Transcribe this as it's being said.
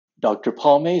Dr.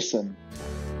 Paul Mason,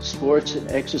 sports and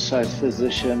exercise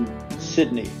physician,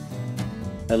 Sydney,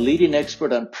 a leading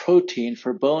expert on protein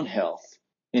for bone health,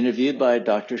 interviewed by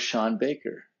Dr. Shawn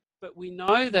Baker. But we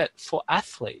know that for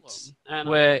athletes,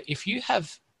 where if you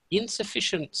have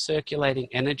insufficient circulating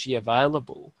energy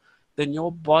available, then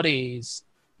your body's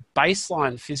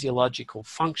baseline physiological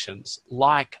functions,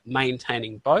 like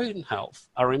maintaining bone health,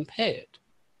 are impaired.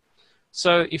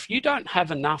 So if you don't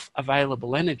have enough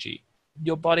available energy,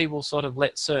 your body will sort of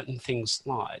let certain things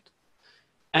slide.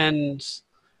 And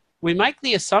we make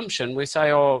the assumption, we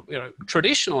say, oh,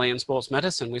 traditionally in sports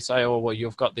medicine, we say, oh, well,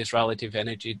 you've got this relative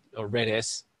energy, or red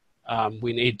S,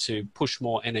 we need to push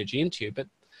more energy into you. But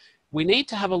we need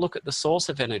to have a look at the source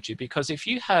of energy, because if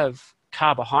you have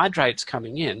carbohydrates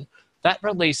coming in, that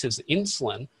releases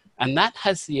insulin, and that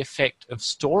has the effect of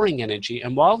storing energy.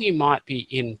 And while you might be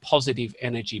in positive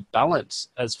energy balance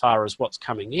as far as what's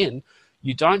coming in,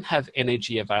 you don't have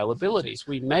energy availability. So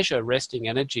we measure resting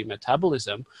energy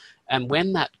metabolism, and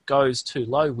when that goes too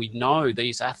low, we know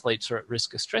these athletes are at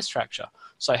risk of stress fracture.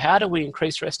 So how do we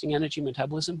increase resting energy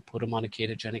metabolism? Put them on a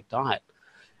ketogenic diet.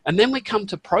 And then we come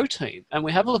to protein, and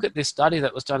we have a look at this study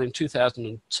that was done in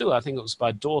 2002, I think it was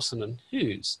by Dawson and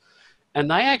Hughes. And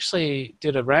they actually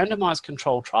did a randomized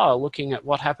controlled trial looking at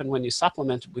what happened when you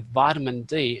supplemented with vitamin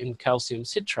D and calcium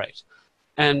citrate.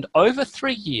 And over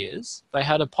 3 years, they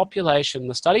had a population,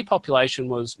 the study population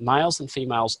was males and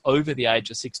females over the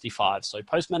age of 65, so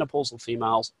postmenopausal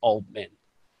females, old men.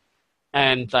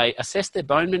 And they assessed their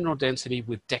bone mineral density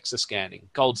with DEXA scanning,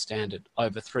 gold standard,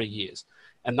 over 3 years.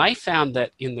 And they found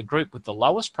that in the group with the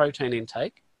lowest protein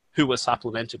intake, who were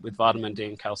supplemented with vitamin D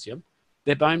and calcium,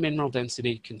 their bone mineral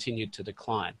density continued to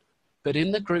decline. But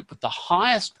in the group with the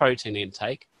highest protein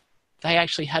intake, they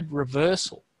actually had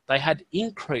reversal. They had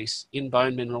increase in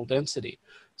bone mineral density.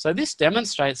 So this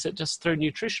demonstrates that just through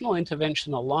nutritional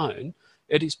intervention alone,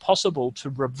 it is possible to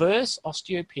reverse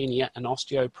osteopenia and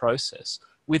osteoporosis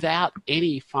without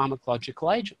any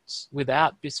pharmacological agents,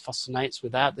 without bisphosphonates,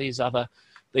 without these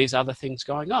other things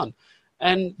going on.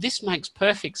 And this makes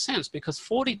perfect sense, because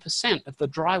 40% of the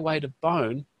dry weight of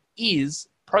bone is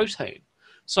protein.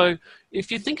 So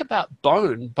if you think about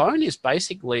bone is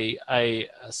basically a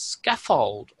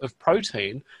scaffold of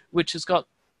protein which has got,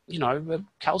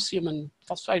 calcium and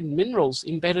phosphate and minerals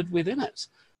embedded within it.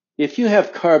 If you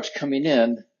have carbs coming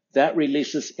in, that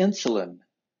releases insulin.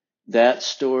 That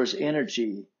stores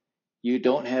energy. You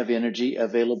don't have energy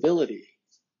availability.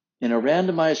 In a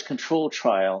randomized controlled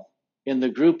trial, in the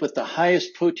group with the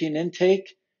highest protein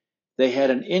intake, they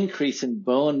had an increase in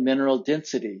bone mineral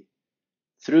density.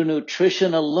 Through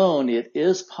nutrition alone, it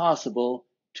is possible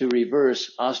to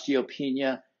reverse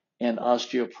osteopenia and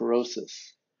osteoporosis.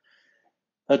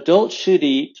 Adults should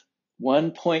eat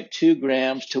 1.2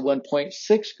 grams to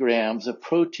 1.6 grams of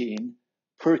protein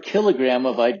per kilogram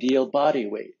of ideal body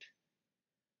weight.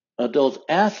 Adult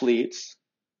athletes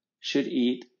should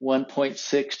eat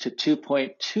 1.6 to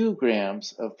 2.2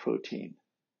 grams of protein.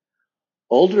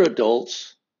 Older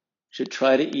adults should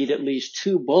try to eat at least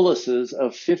 2 boluses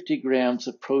of 50 grams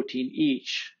of protein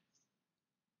each.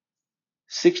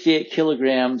 68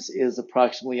 kilograms is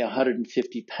approximately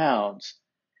 150 pounds.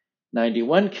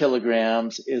 91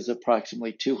 kilograms is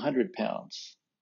approximately 200 pounds.